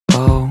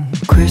Oh,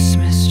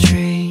 Christmas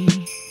tree,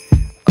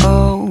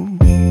 oh,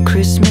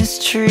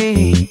 Christmas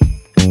tree.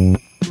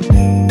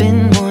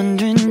 Been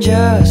wondering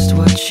just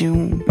what you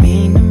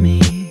mean to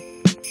me.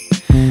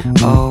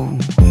 Oh,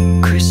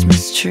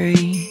 Christmas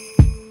tree.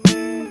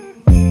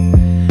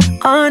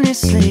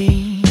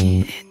 Honestly,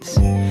 it's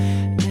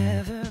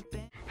never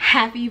been.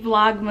 Happy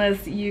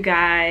Vlogmas, you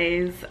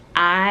guys.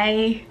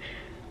 I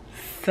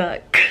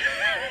suck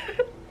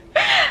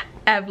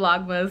at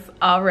Vlogmas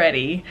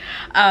already.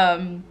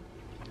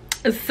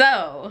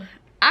 So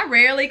I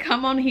rarely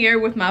come on here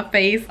with my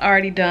face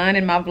already done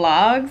in my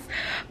vlogs,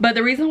 but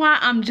the reason why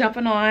I'm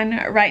jumping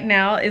on right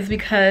now is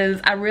because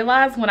I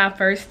realized when I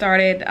first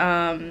started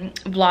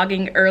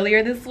vlogging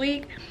earlier this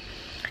week,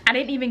 I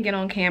didn't even get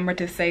on camera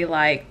to say,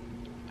 like,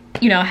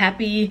 you know,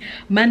 happy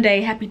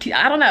Monday, happy Tuesday.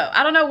 I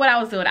don't know what I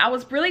was doing. I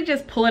was really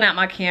just pulling out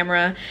my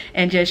camera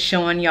and just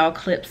showing y'all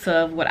clips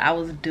of what I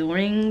was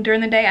doing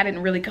during the day. I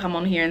didn't really come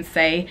on here and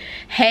say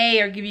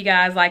hey or give you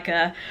guys like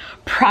a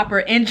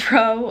proper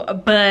intro,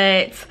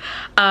 but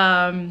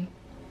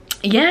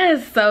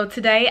yes, so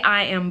today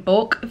I am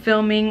bulk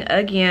filming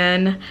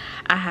again.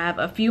 I have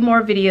a few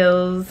more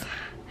videos.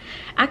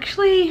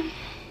 Actually,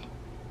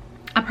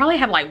 I probably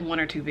have like 1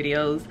 or 2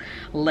 videos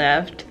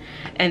left,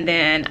 and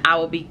then I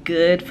will be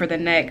good for the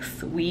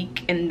next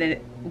week and the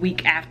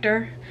week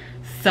after.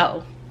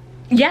 So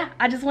yeah,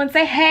 I just want to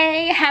say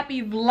hey,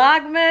 happy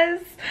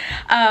Vlogmas.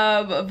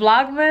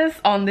 Vlogmas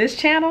on this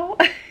channel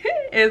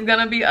is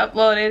gonna be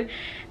uploaded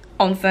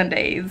on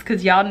Sundays,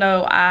 because y'all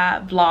know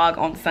I vlog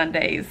on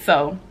Sundays,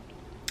 so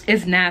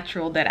it's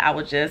natural that I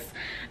would just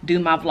do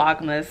my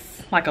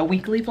Vlogmas, like a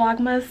weekly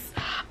Vlogmas.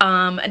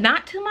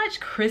 Not too much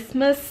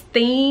Christmas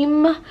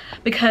theme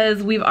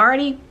because we've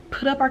already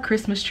put up our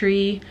Christmas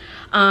tree.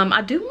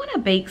 I do want to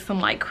bake some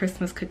like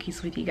Christmas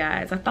cookies with you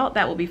guys. I thought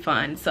that would be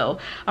fun, so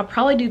I'll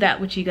probably do that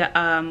with you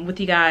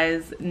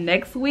guys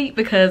next week,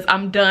 because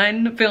I'm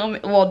done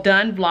filming, well,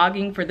 done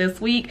vlogging for this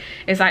week.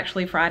 It's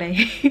actually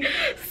Friday.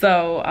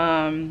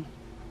 So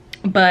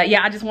but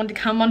yeah, I just wanted to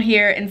come on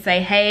here and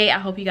say hey, I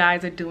hope you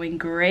guys are doing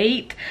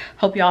great.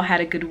 Hope y'all had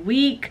a good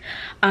week.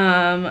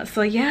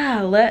 So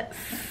yeah,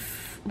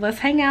 let's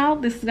hang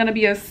out. This is gonna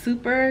be a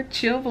super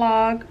chill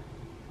vlog,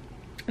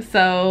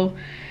 so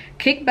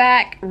kick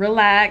back,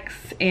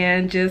 relax,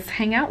 and just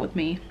hang out with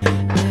me.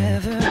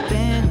 Never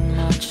been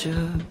much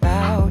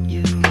about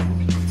you. Don't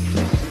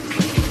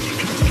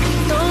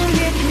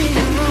get me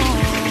wrong,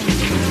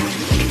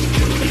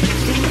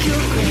 think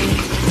you're great.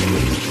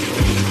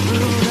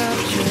 Rule of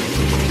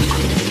tradition,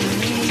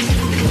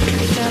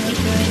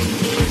 celebrate.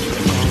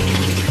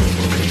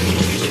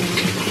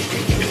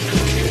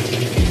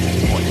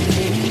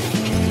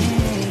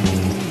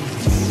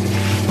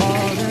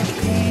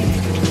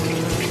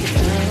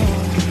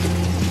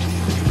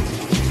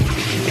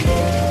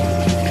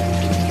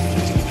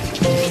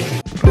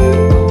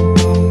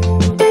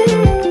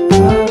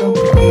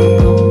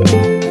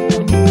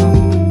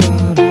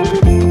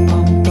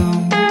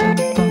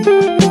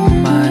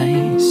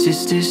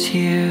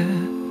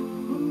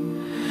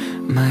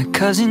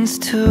 Cousins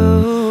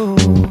too.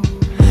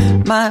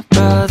 My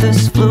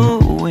brothers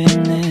flew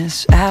in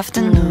this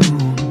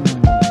afternoon.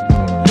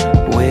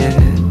 We're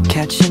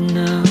catching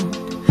up.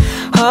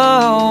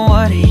 Oh,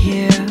 what a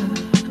year.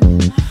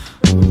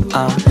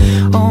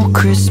 Oh,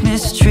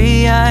 Christmas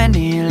tree, I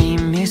nearly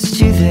missed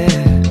you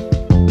there.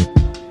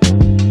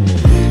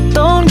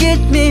 Don't get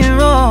me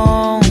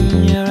wrong,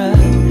 you're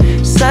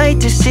a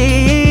sight to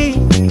see,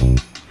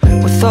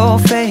 with all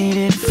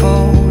faded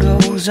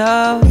photos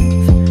of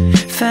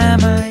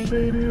family.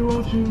 Baby,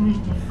 won't you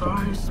meet me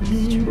by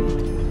me?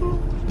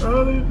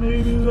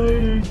 Maybe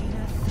later.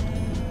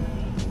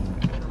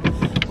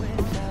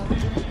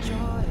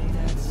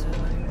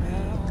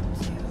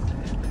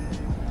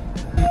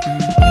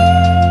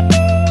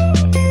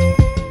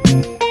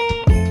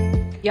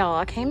 Y'all,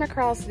 I came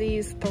across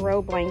these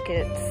throw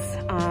blankets.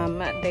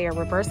 They are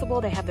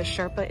reversible. They have the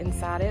Sherpa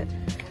inside it.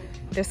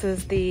 This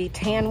is the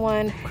tan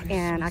one,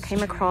 and I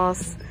came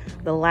across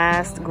the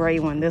last gray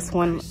one. This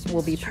one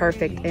will be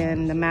perfect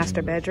in the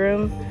master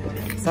bedroom,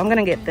 so I'm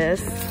gonna get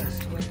this.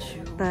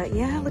 But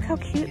yeah, look how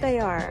cute they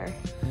are.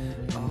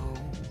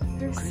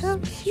 They're so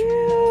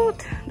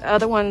cute. The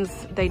other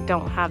ones, they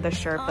don't have the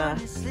Sherpa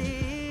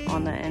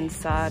on the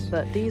inside,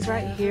 but these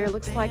right here,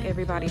 looks like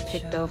everybody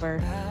picked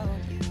over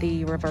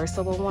the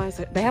reversible ones.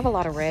 They have a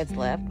lot of reds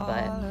left,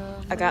 but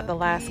I got the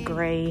last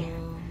gray,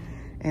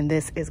 and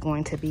this is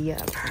going to be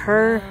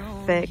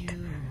perfect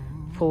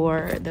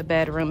for the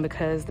bedroom,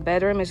 because the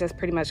bedroom is just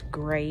pretty much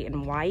gray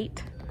and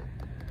white.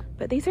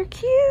 But these are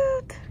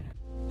cute.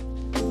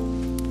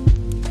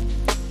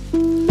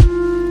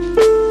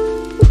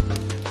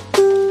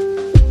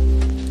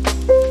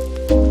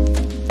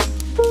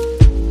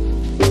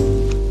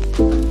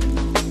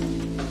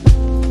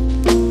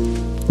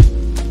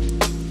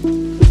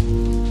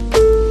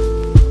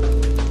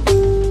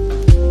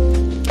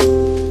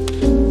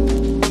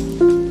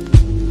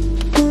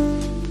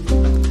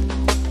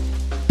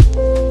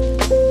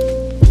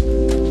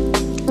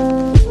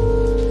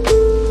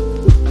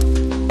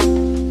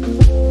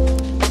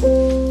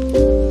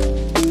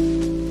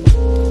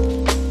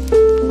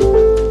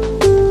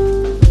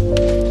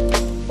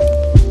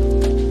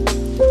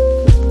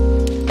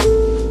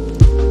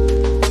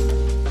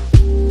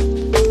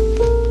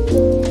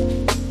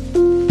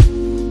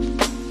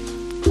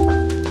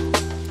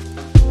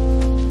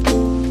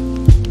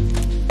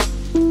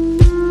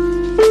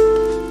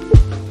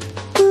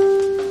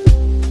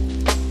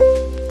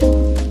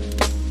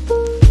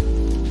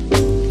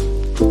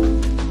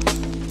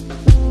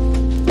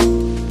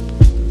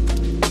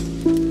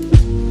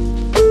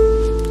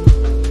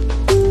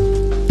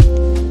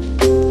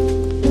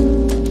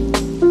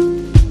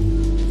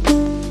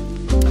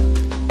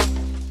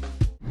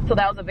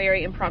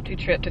 very impromptu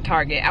trip to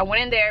Target. I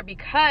went in there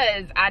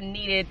because I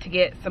needed to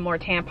get some more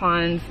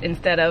tampons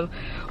instead of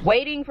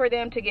waiting for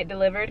them to get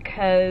delivered,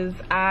 because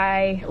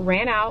I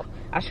ran out.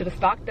 I should have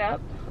stocked up,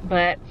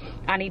 but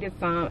I needed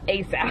some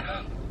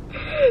ASAP.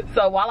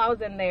 So while I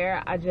was in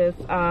there, I was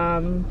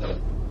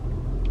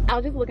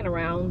just looking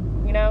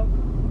around, you know.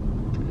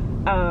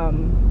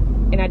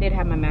 And I did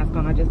have my mask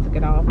on, I just took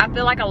it off. I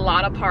feel like a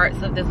lot of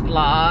parts of this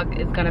vlog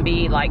is gonna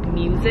be like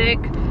music,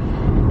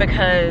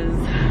 because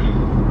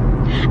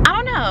I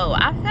don't know,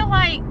 I feel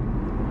like,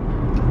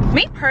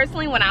 me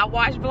personally, when I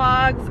watch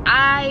vlogs,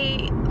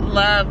 I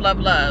love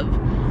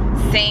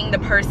seeing the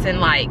person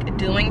like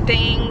doing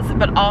things,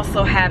 but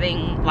also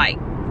having like,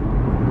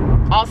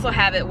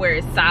 have it where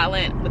it's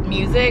silent with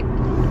music,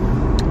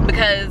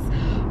 because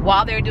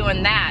while they're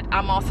doing that,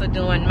 I'm also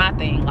doing my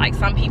thing. Like,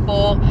 some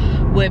people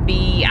would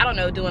be, I don't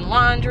know, doing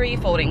laundry,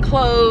 folding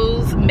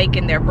clothes,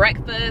 making their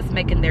breakfast,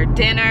 making their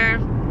dinner,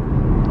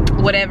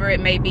 whatever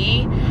it may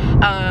be.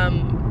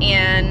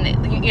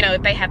 And you know,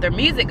 if they have their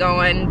music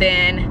going,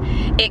 then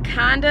it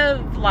kind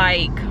of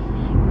like,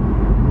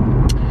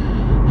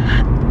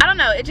 I don't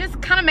know, it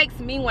just kind of makes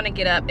me want to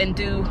get up and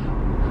do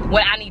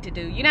what I need to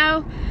do, you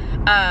know?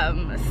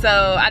 So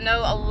I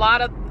know a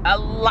lot of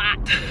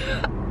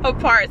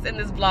parts in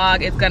this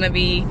vlog is gonna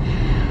be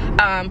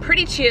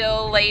pretty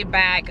chill, laid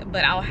back,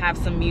 but I'll have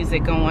some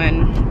music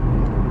going,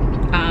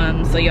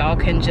 so y'all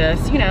can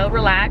just, you know,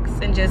 relax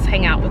and just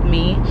hang out with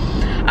me.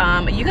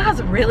 You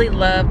guys really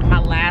loved my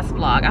last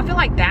vlog. I feel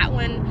like that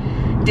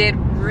one did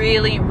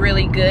really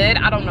good.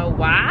 I don't know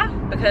why,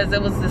 because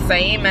it was the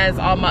same as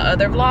all my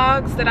other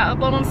vlogs that I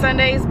upload on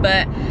Sundays,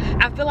 but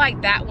I feel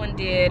like that one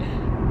did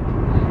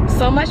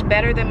so much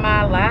better than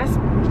my last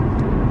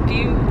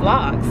few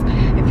vlogs.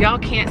 If y'all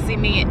can't see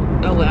me,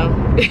 oh well,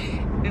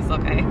 it's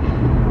okay.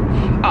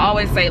 I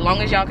always say,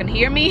 long as y'all can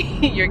hear me,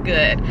 you're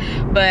good.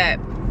 But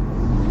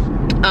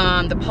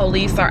the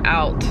police are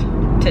out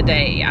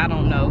today. I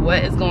don't know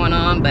what is going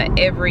on, but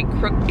every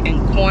crook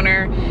and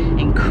corner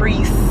and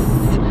crease,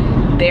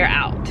 they're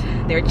out.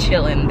 They're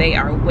chilling. They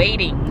are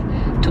waiting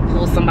to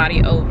pull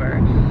somebody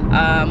over.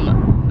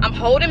 I'm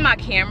holding my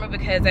camera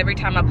because every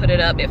time I put it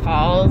up, it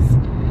falls,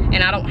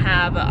 and I don't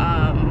have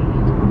a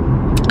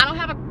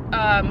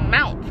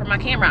mount for my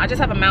camera. I just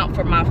have a mount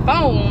for my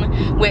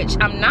phone, which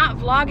I'm not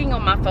vlogging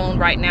on my phone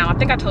right now. I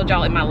think I told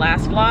y'all in my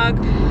last vlog.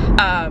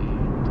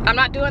 I'm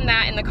not doing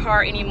that in the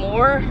car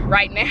anymore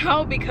right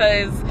now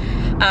because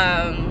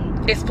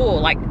it's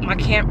full. Like, my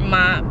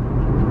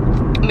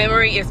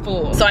memory is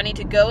full. So I need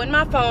to go in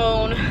my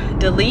phone,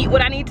 delete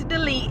what I need to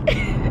delete.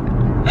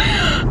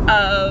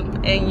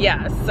 And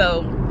yeah,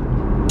 so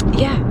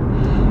yeah.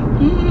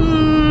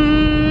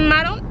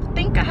 I don't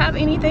think I have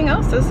anything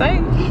else to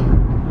say.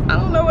 I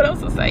don't know what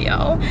else to say,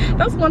 y'all.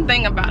 That's one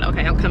thing about,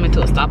 okay, I'm coming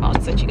to a stop.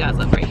 I'll set you guys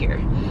up right here.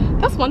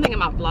 That's one thing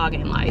about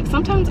vlogging. Like,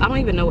 sometimes I don't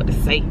even know what to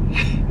say.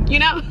 You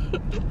know?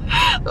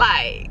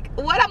 Like,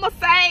 what I'm gonna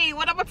say,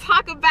 what I'm gonna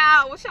talk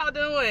about, what y'all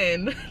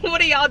doing?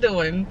 What are y'all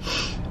doing?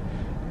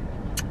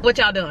 What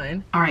y'all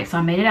doing? All right, so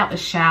I made it out the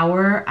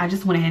shower. I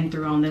just went ahead and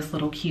threw on this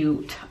little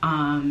cute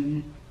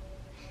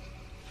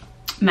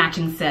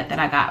matching set that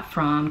I got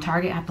from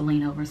Target. I have to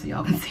lean over so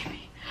y'all can see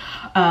me.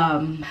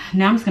 Now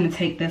I'm just gonna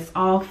take this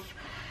off.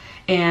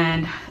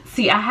 And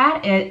see, I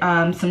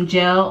had some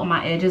gel on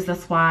my edges.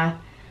 That's why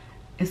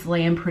it's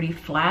laying pretty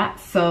flat.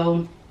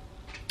 So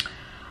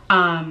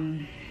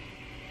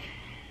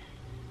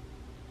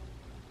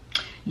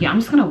yeah, I'm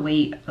just gonna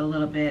wait a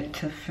little bit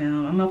to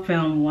film. I'm gonna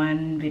film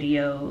one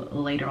video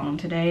later on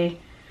today,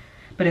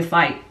 but it's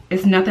like,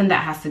 it's nothing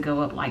that has to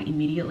go up like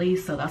immediately,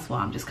 so that's why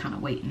I'm just kind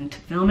of waiting to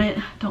film it.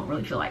 Don't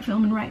really feel like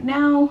filming right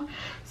now,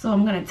 so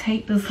I'm gonna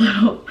take this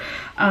little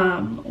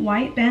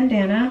white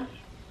bandana.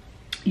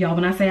 Y'all,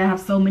 when I say I have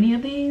so many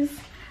of these,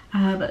 I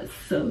have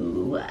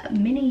so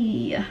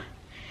many,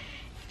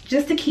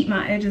 just to keep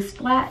my edges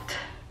flat,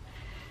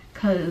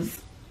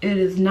 because it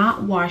is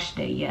not wash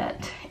day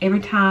yet. Every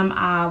time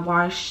I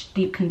wash,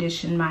 deep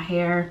condition my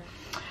hair,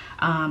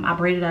 I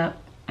braid it up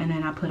and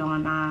then I put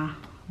on my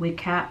wig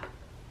cap,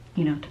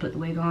 you know, to put the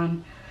wig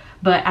on.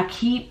 But I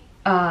keep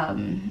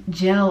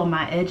gel on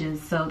my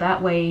edges, so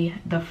that way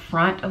the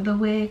front of the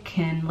wig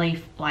can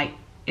lay, like,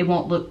 it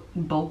won't look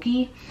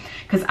bulky,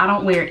 because I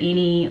don't wear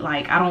any,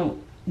 like, I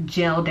don't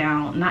gel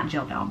down, not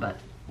gel down, but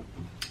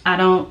I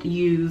don't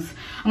use,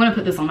 I'm gonna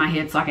put this on my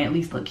head so I can at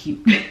least look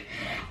cute.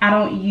 I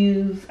don't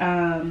use,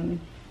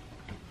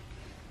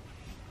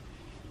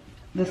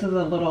 this is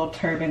a little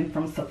turban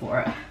from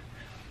Sephora.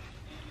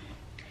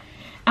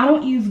 I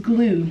don't use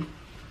glue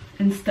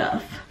and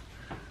stuff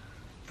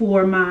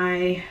for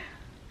my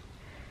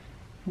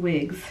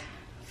wigs,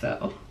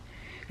 so,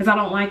 because I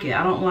don't like it.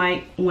 I don't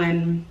like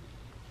when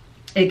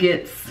it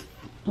gets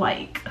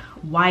like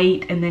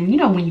white, and then, you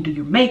know, when you do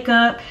your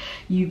makeup,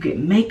 you get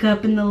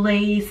makeup in the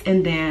lace,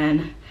 and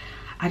then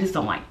I just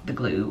don't like the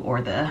glue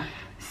or the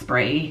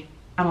spray.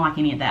 I don't like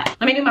any of that.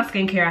 Let me do my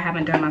skincare. I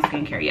haven't done my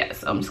skincare yet,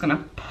 so I'm just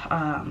gonna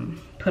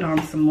put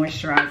on some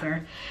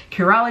moisturizer.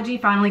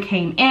 Curology finally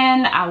came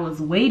in. I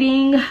was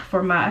waiting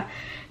for my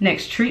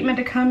next treatment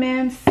to come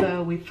in,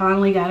 so we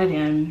finally got it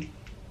in.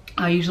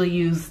 I usually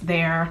use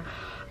their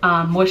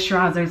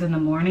moisturizers in the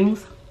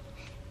mornings,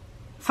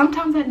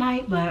 sometimes at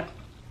night, but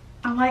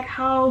I like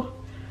how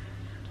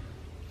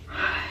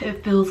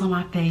it feels on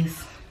my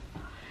face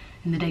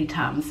in the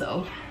daytime.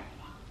 So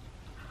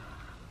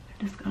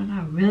I'm just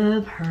gonna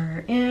rub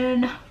her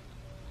in.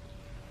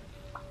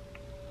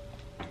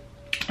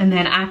 And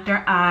then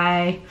after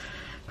I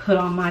put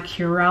on my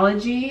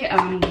Curology,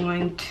 I'm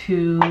going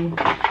to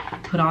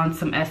put on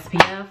some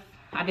SPF.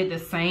 I did the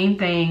same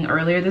thing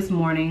earlier this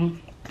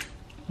morning.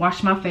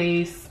 Washed my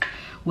face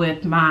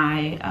with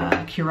my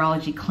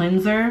Curology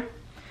cleanser.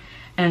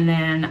 And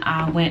then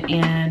I went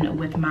in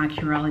with my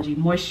Curology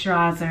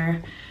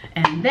moisturizer.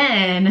 And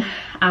then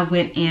I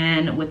went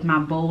in with my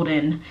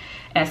Bolden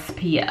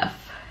SPF.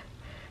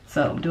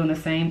 So I'm doing the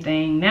same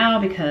thing now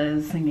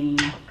because, I mean,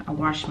 I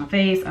washed my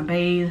face, I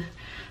bathed.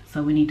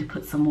 So we need to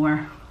put some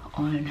more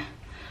on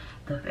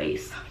the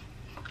face.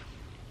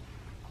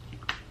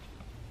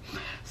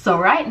 So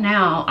right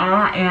now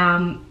I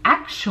am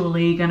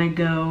actually gonna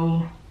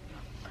go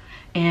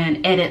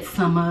and edit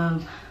some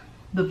of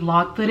the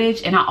vlog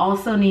footage, and I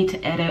also need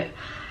to edit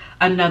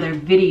another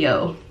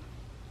video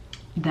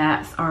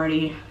that's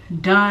already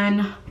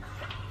done.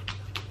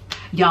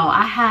 Y'all,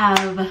 I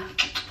have,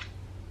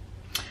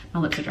 my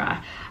lips are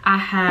dry. I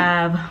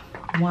have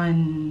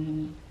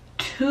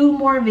 2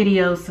 more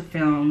videos to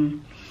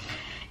film,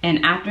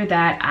 and after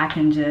that I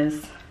can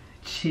just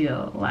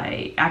chill.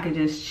 Like, I could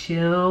just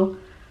chill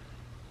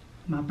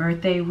my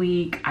birthday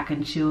week. I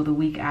can chill the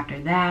week after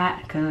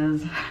that,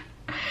 because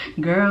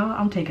girl,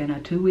 I'm taking a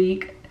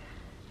 2-week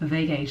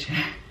vacation.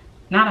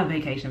 Not a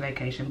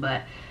vacation,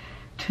 but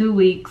 2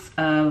 weeks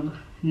of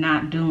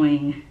not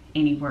doing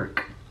any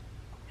work.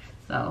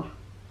 So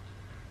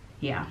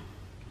yeah.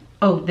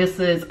 Oh, this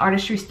is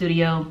Artistry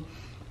Studio,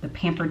 the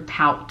Pampered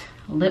Pout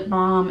lip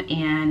balm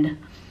and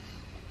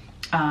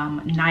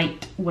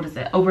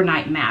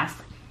overnight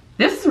mask.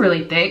 This is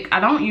really thick. I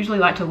don't usually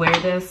like to wear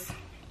this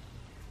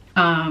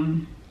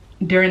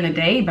during the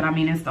day, but I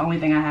mean, it's the only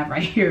thing I have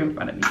right here in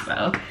front of me.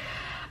 So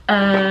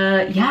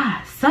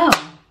yeah, so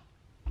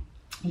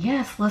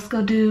yes, let's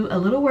go do a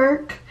little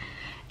work,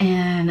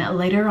 and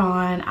later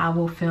on I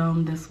will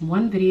film this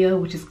one video,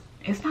 which is,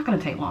 it's not gonna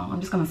take long.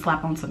 I'm just gonna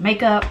slap on some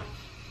makeup,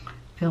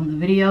 film the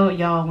video.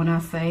 Y'all, when I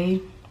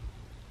say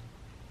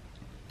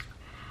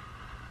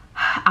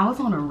I was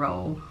on a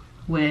roll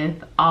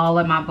with all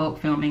of my bulk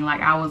filming,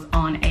 like I was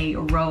on a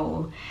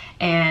roll,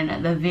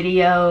 and the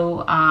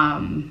video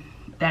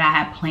that I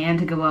had planned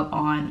to go up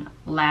on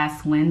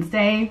last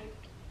Wednesday,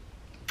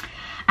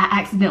 I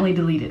accidentally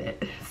deleted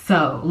it.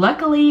 So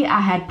luckily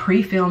I had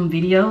pre-filmed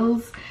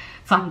videos,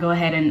 so I can go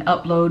ahead and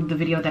upload the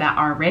video that I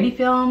already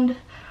filmed,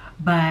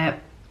 but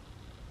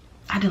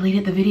I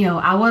deleted the video.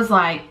 I was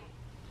like,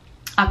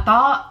 I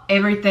thought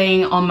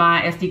everything on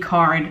my SD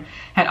card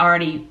had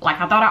already, like,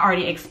 I thought I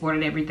already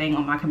exported everything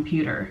on my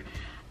computer.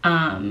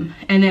 And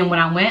then when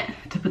I went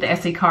to put the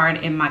SD card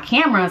in my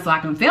camera so I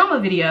can film a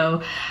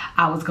video,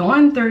 I was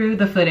going through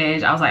the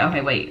footage. I was like,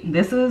 okay, wait,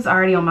 this is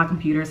already on my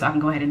computer, so I can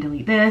go ahead and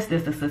delete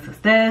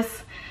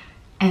this.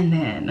 And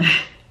then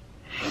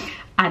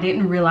I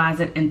didn't realize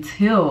it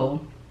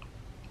until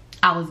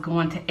I was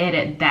going to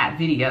edit that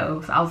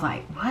video. So I was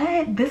like,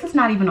 what? This is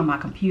not even on my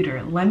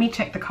computer. Let me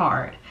check the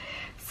card.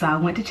 So I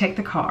went to check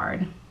the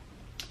card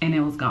and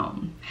it was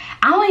gone.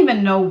 I don't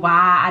even know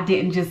why I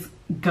didn't just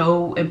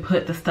go and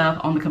put the stuff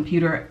on the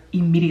computer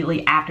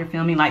immediately after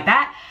filming. Like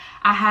that,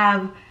 I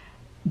have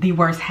the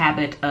worst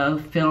habit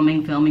of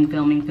filming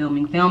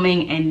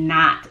and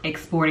not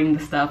exporting the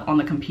stuff on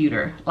the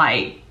computer.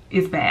 Like,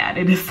 it's bad.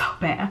 It is so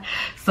bad.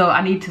 So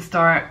I need to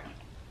start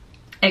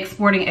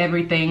exporting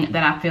everything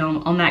that I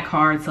film on that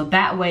card, so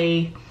that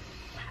way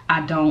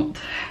I don't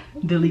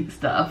delete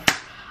stuff.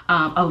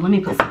 Oh, let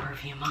me put some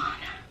perfume on.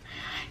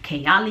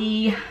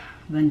 Kayali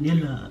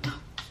Vanilla.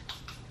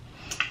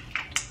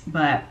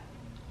 But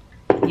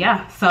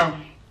yeah, so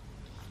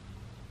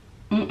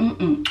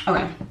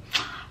okay,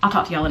 I'll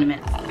talk to y'all in a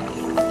minute.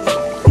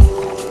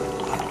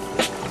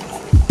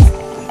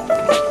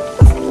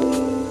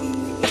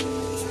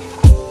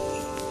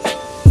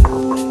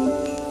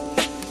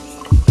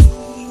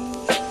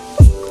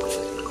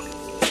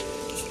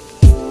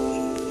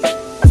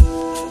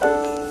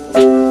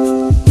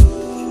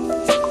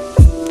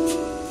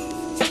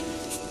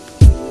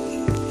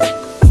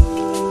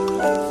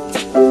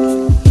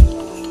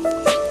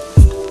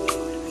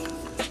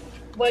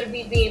 Would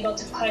we be able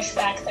to push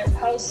back their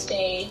post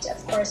date?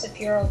 Of course, if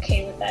you're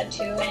okay with that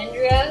too,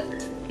 Andrea.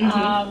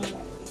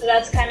 So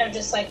that's kind of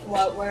just like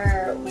what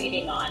we're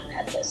waiting on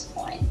at this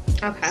point.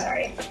 Okay.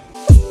 Sorry.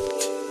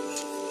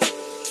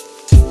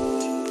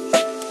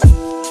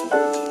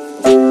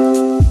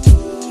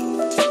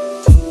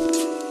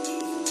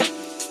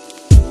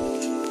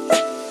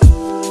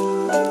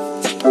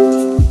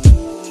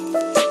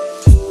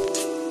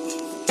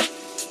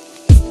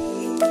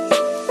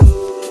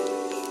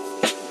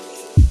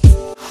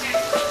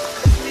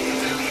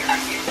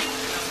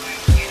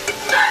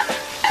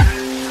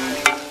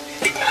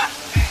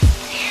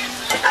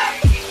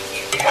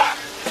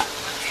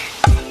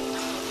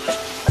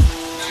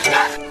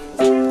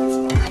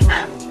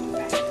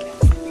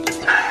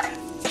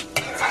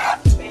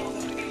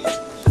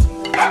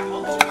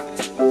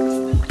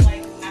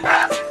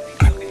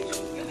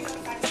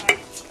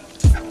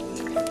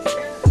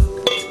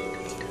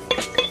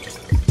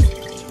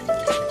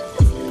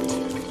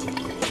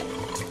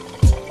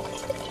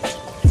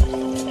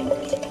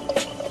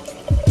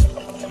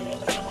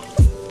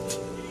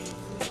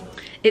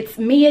 It's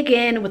me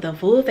again with a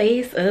full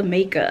face of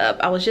makeup.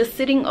 I was just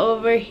sitting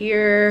over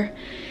here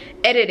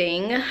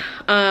editing.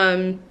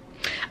 I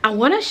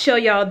want to show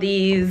y'all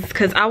these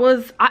because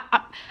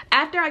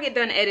after I get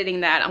done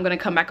editing that, I'm gonna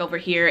come back over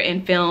here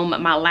and film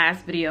my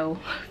last video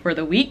for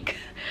the week.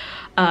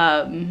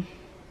 Yeah,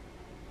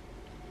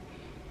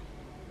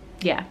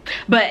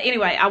 but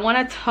anyway, I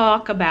want to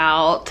talk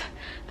about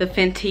the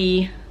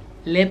Fenty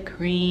lip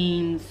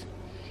creams.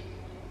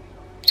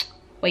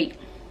 Wait,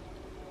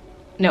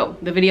 no,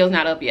 the video's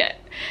not up yet.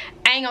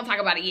 I ain't gonna talk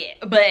about it yet,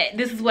 but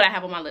this is what I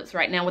have on my lips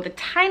right now with a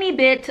tiny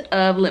bit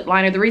of lip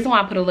liner. The reason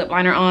why I put a lip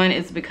liner on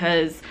is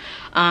because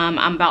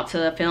I'm about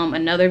to film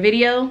another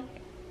video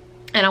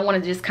and I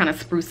want to just kind of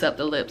spruce up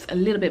the lips a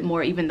little bit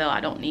more, even though I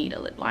don't need a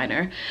lip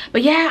liner.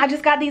 But yeah, I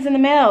just got these in the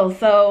mail,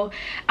 so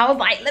I was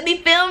like, let me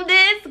film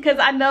this because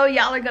I know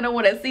y'all are gonna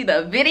want to see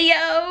the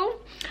video.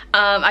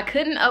 I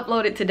couldn't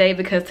upload it today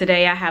because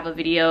today I have a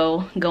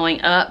video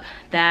going up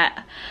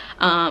that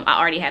I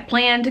already had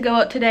planned to go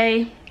up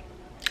today.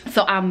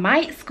 So I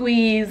might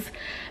squeeze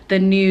the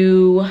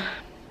new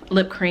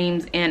lip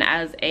creams in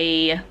as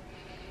it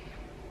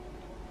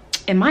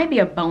might be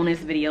a bonus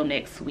video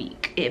next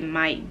week. It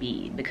might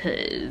be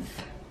because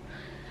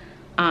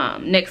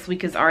next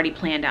week is already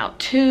planned out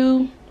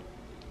too.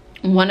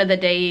 One of the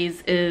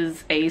days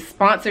is a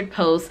sponsored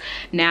post.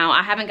 Now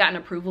I haven't gotten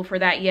approval for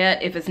that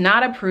yet. If it's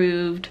not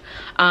approved,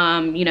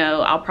 you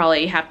know, I'll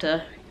probably have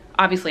to,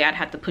 obviously I'd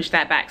have to push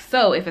that back.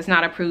 So if it's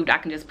not approved, I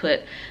can just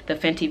put the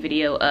Fenty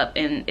video up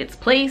in its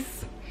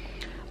place.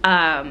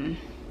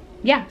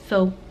 Yeah,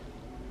 so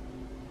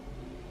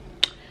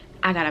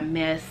I got a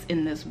mess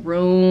in this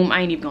room.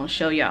 I ain't even gonna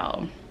show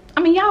y'all.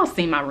 I mean, y'all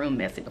seen my room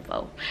messy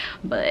before,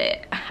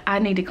 but I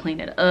need to clean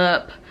it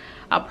up.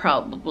 I'll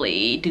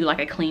probably do like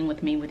a clean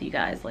with me with you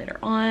guys later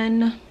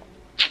on.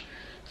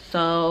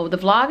 So the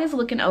vlog is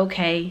looking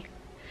okay.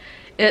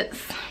 I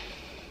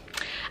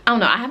don't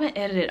know, I haven't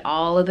edited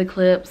all of the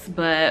clips,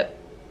 but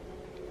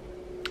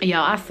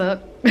y'all, I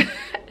suck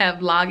at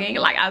vlogging.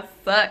 Like, I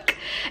suck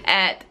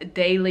at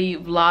daily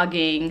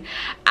vlogging.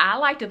 I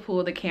like to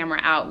pull the camera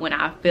out when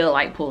I feel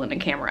like pulling the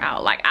camera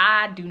out. Like,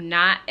 I do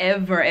not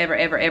ever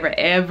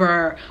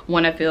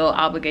want to feel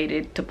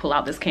obligated to pull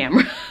out this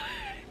camera.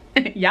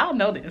 Y'all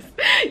know this.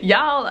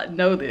 Y'all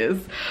know this.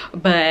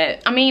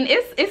 But I mean,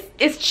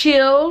 it's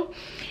chill,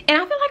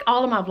 and I feel like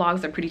all of my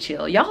vlogs are pretty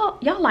chill.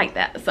 Y'all like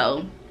that.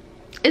 So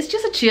it's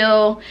just a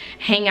chill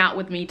hang out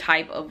with me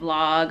type of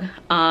vlog.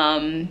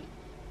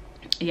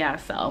 Yeah,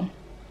 so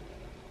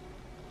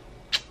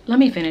let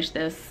me finish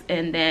this,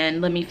 and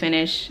then let me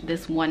finish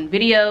this one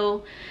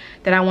video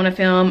that I want to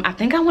film. I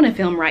think I want to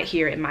film right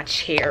here in my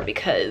chair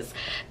because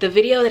the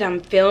video that I'm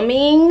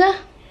filming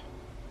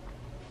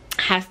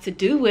has to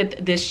do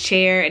with this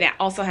chair, and it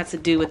also has to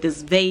do with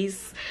this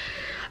vase.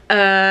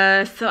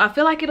 So I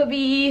feel like it'll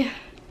be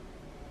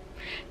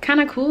kind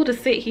of cool to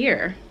sit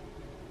here.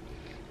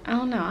 I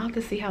don't know, I'll have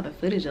to see how the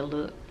footage will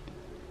look.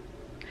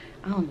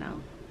 I don't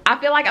know. I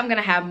feel like I'm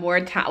gonna have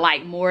more time,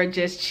 like more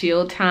just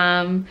chill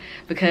time,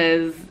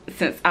 because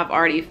since I've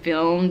already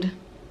filmed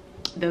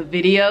the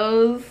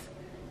videos,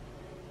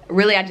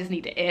 really I just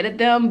need to edit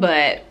them.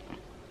 But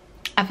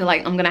I feel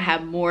like I'm gonna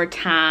have more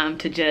time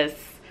to just,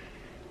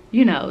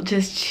 you know,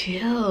 just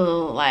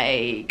chill,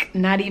 like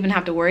not even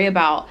have to worry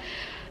about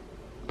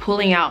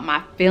pulling out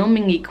my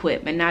filming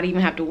equipment, not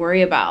even have to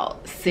worry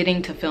about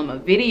sitting to film a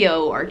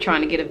video or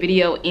trying to get a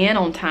video in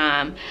on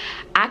time.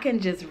 I can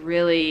just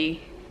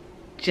really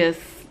just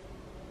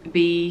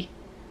be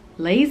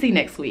lazy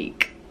next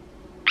week.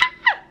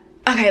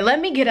 Okay, let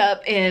me get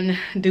up and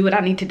do what I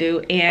need to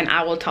do, and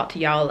I will talk to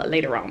y'all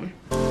later on.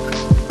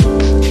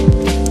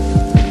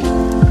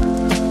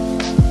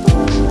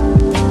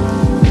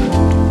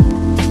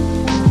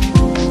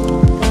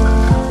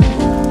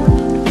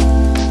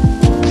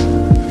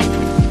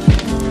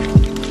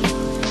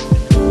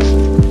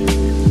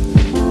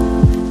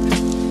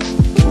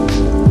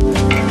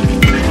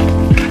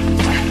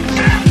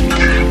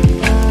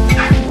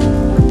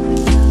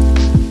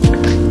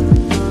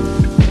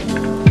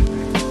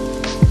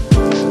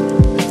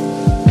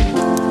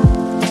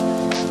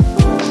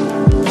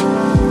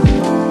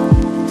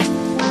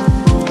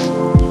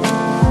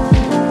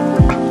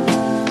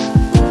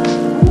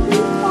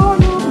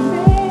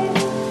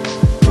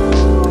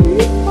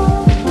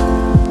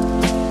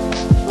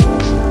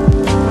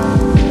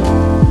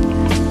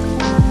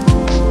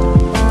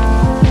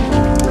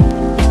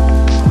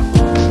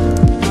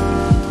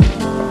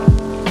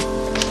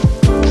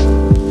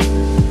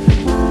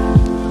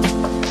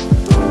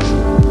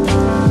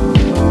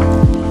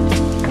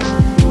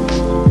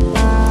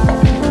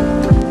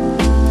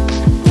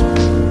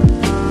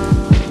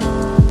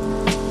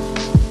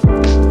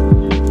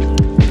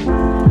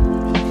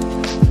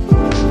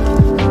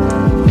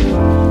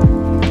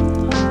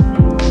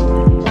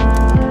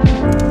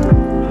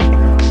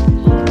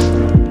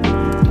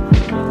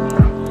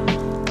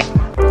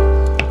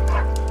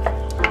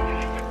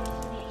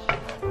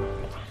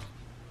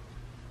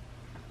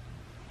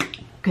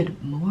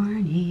 Good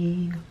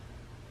morning.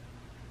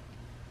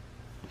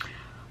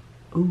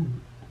 Ooh,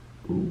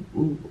 Ooh,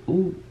 ooh,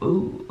 ooh,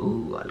 ooh,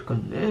 ooh. I look a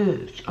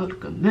mess. I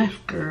look a mess,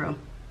 girl.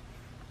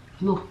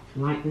 Look,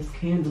 light this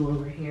candle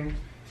over here.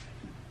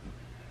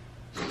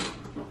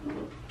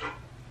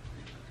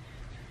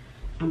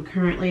 I'm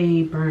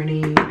currently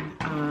burning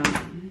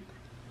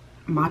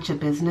Matcha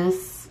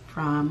Business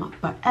from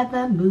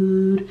Forever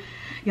Mood.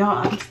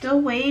 Y'all, I'm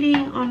still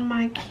waiting on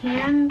my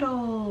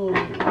candles.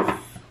 I'm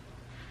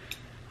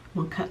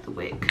gonna cut the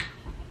wick.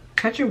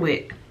 Cut your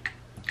wick.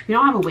 If you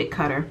don't have a wick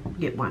cutter,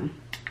 get one.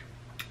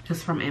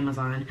 Just from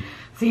Amazon.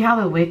 See how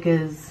the wick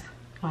is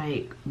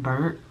like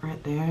burnt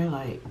right there?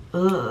 Like,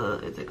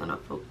 ugh, is it gonna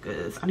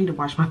focus? I need to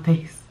wash my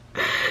face.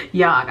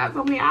 Y'all, I got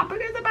so many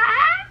applicants in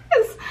my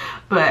eyes.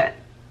 But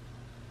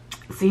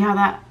see how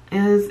that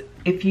is?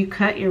 If you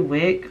cut your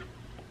wick,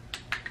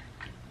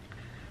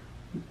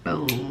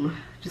 boom,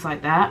 just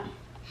like that,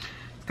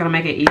 it's gonna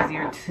make it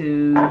easier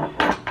to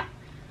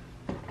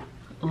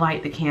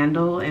light the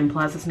candle, and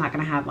plus it's not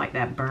gonna have like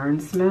that burn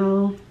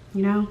smell,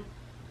 you know?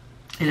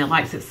 And it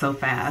lights it so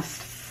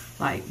fast.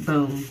 Like,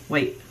 boom,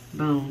 wait,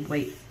 boom,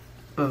 wait,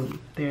 boom.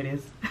 There it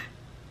is.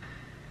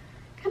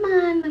 Come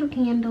on, little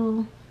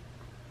candle.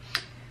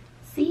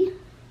 See?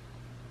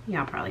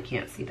 Y'all probably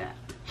can't see that.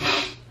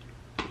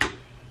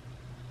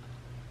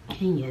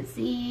 Can you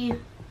see?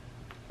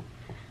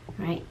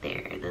 Right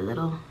there, the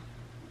little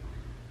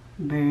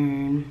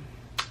burn.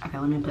 Okay,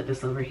 let me put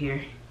this over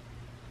here.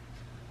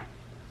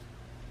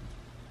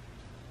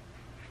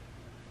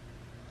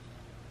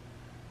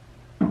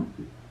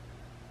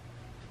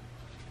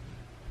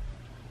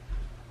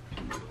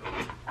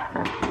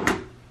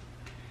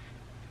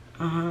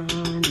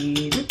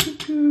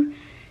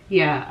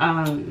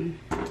 Yeah,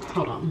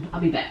 hold on, I'll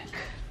be back.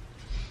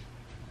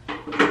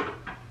 I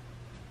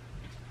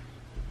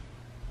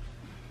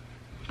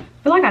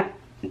feel like I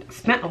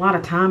spent a lot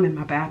of time in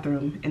my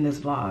bathroom in this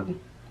vlog.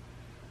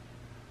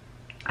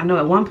 I know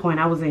at one point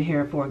I was in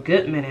here for a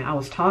good minute. I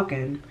was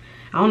talking.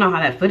 I don't know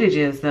how that footage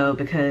is though,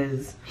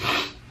 because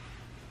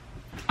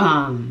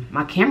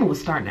my camera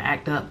was starting to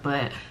act up,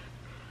 but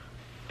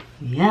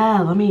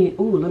yeah, let me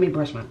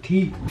brush my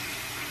teeth.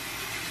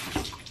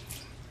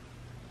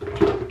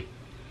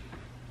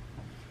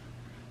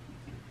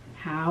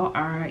 How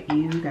are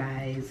you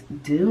guys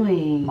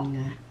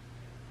doing?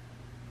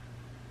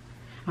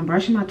 I'm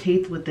brushing my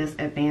teeth with this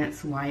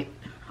Advanced White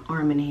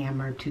Arm &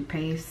 Hammer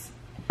toothpaste.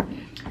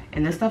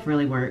 And this stuff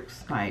really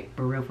works, like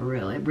for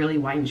real. It really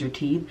whitens your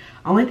teeth.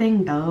 Only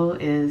thing though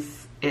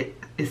is it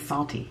is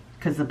salty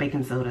because of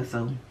baking soda,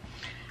 so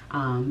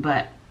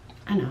but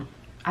I know,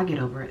 I get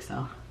over it.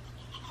 So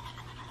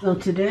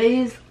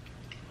today's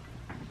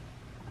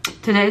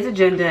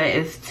agenda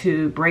is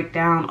to break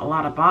down a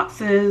lot of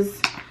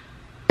boxes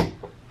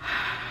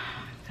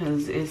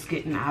because it's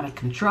getting out of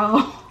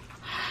control.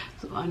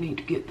 So I need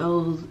to get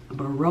those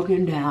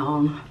broken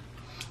down.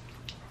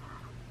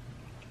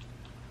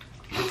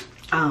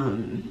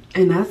 And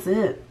that's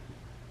it.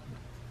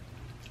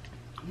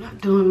 I'm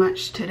not doing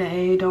much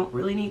today. Don't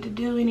really need to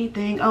do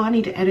anything. Oh, I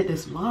need to edit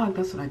this vlog.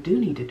 That's what I do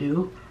need to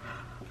do.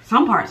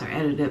 Some parts are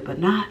edited, but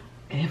not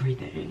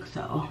everything.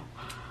 So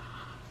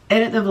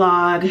edit the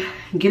vlog,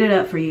 get it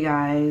up for you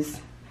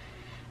guys.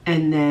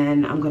 And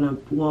then I'm gonna,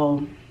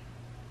 well,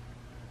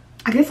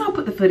 I guess I'll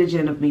put the footage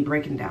in of me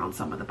breaking down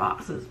some of the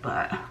boxes,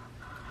 but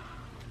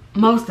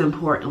most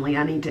importantly,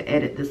 I need to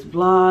edit this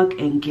vlog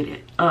and get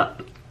it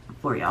up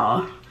for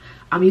y'all.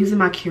 I'm using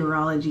my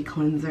Curology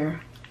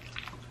cleanser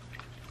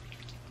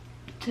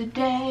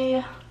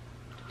today.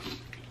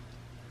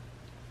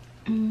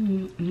 I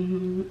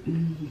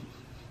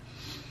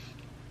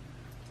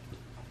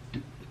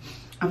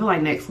feel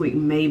like next week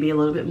may be a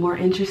little bit more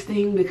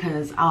interesting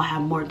because I'll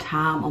have more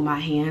time on my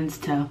hands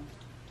to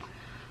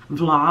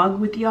vlog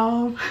with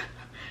y'all.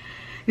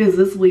 Because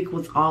this week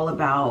was all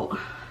about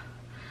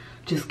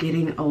just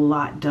getting a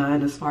lot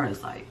done as far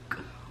as like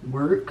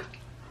work.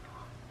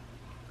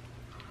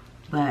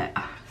 But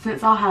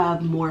since I'll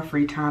have more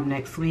free time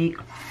next week,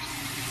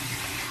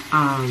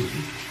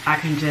 I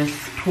can just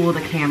pull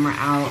the camera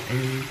out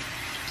and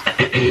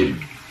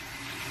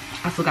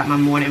I still got my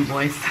morning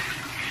voice.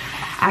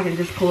 I can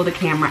just pull the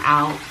camera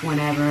out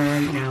whenever,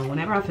 you know,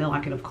 whenever I feel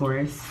like it, of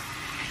course,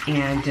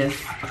 and just,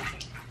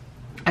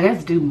 I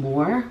guess, do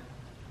more.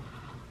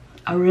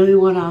 I really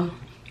wanna,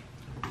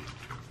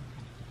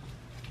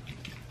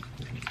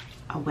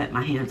 I'll wet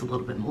my hands a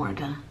little bit more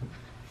to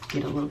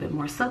get a little bit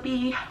more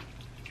soapy.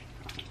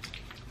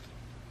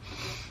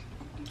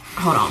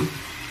 Hold on.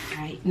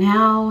 Right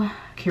now,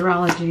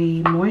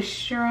 Curology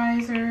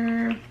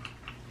moisturizer.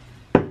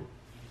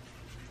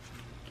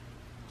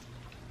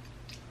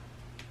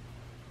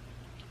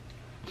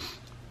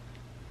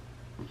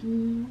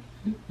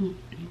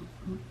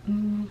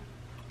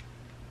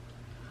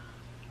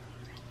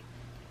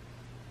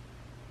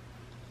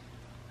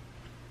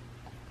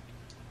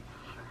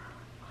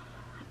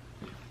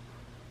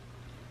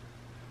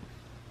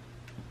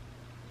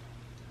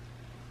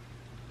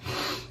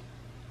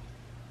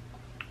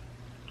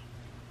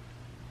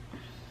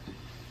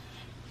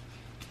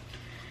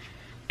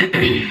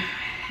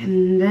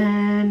 And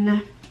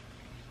then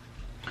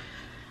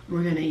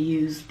we're gonna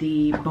use use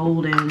the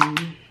Bolden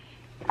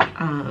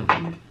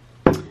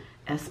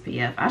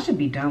SPF. I should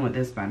be done with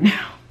this by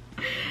now,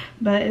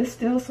 but it's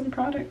still some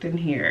product in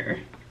here.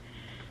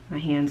 My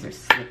hands are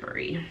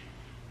slippery.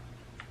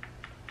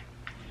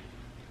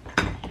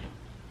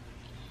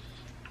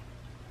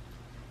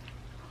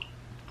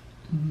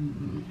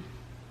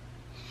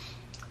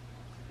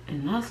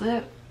 And that's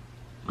it.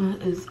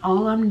 That is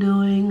all I'm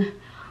doing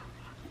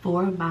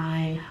for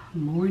my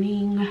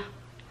morning.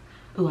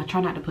 Oh, I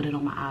try not to put it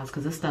on my eyes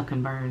because this stuff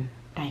can burn.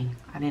 Dang,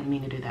 I didn't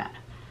mean to do that.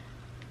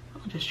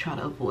 I'll just try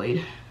to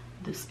avoid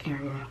this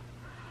area.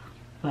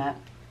 But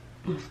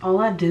that's all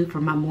I do for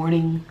my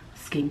morning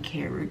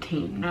skincare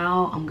routine.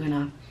 Now I'm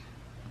gonna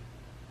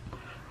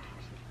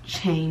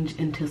change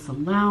into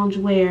some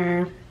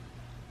loungewear,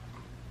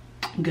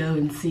 go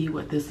and see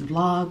what this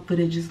vlog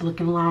footage is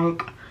looking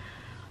like,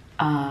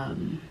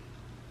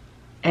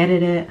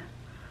 edit it,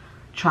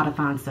 try to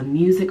find some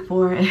music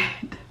for it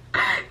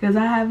because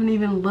I haven't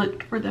even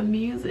looked for the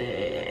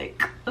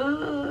music.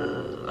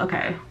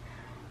 Okay,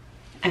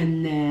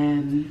 and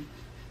then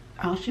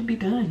I should be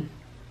done.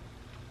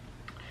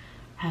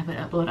 Have it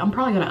uploaded. I'm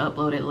probably gonna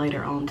upload it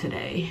later on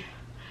today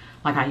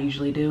like I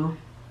usually do.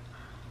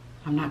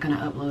 I'm not gonna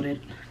upload it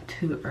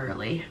too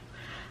early.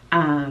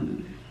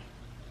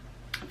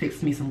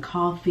 Fix me some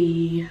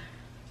coffee,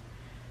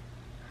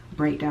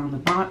 break down the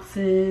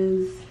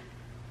boxes,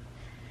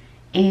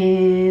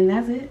 and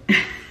that's it.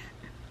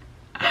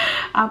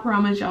 I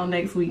promise y'all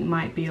next week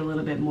might be a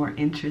little bit more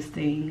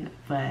interesting,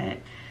 but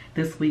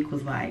this week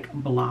was like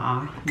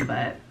blah.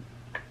 But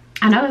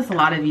I notice a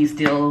lot of you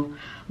still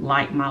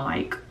like my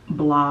like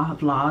blah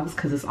vlogs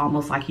because it's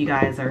almost like you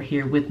guys are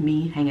here with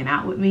me, hanging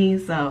out with me.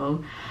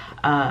 So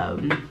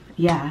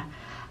yeah.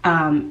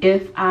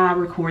 If I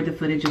record the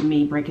footage of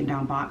me breaking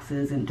down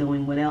boxes and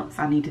doing what else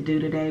I need to do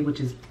today, which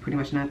is pretty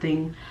much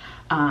nothing,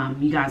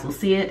 you guys will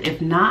see it.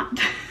 If not,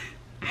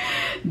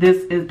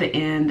 this is the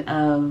end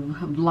of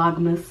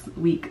Vlogmas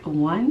week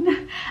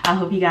 1. I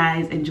hope you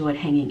guys enjoyed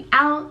hanging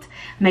out.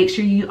 Make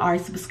sure you are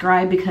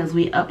subscribed because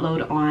we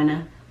upload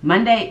on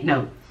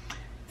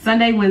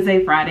Sunday,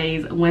 Wednesday,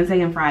 Fridays.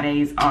 Wednesday and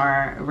Fridays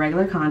are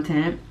regular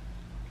content.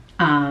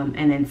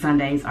 And then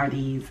Sundays are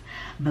these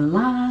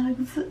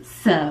vlogs.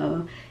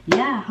 So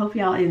yeah, hope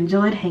y'all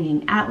enjoyed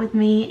hanging out with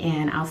me,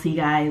 and I'll see you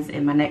guys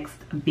in my next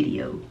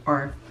video,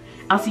 or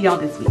I'll see y'all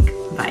this week.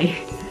 Bye.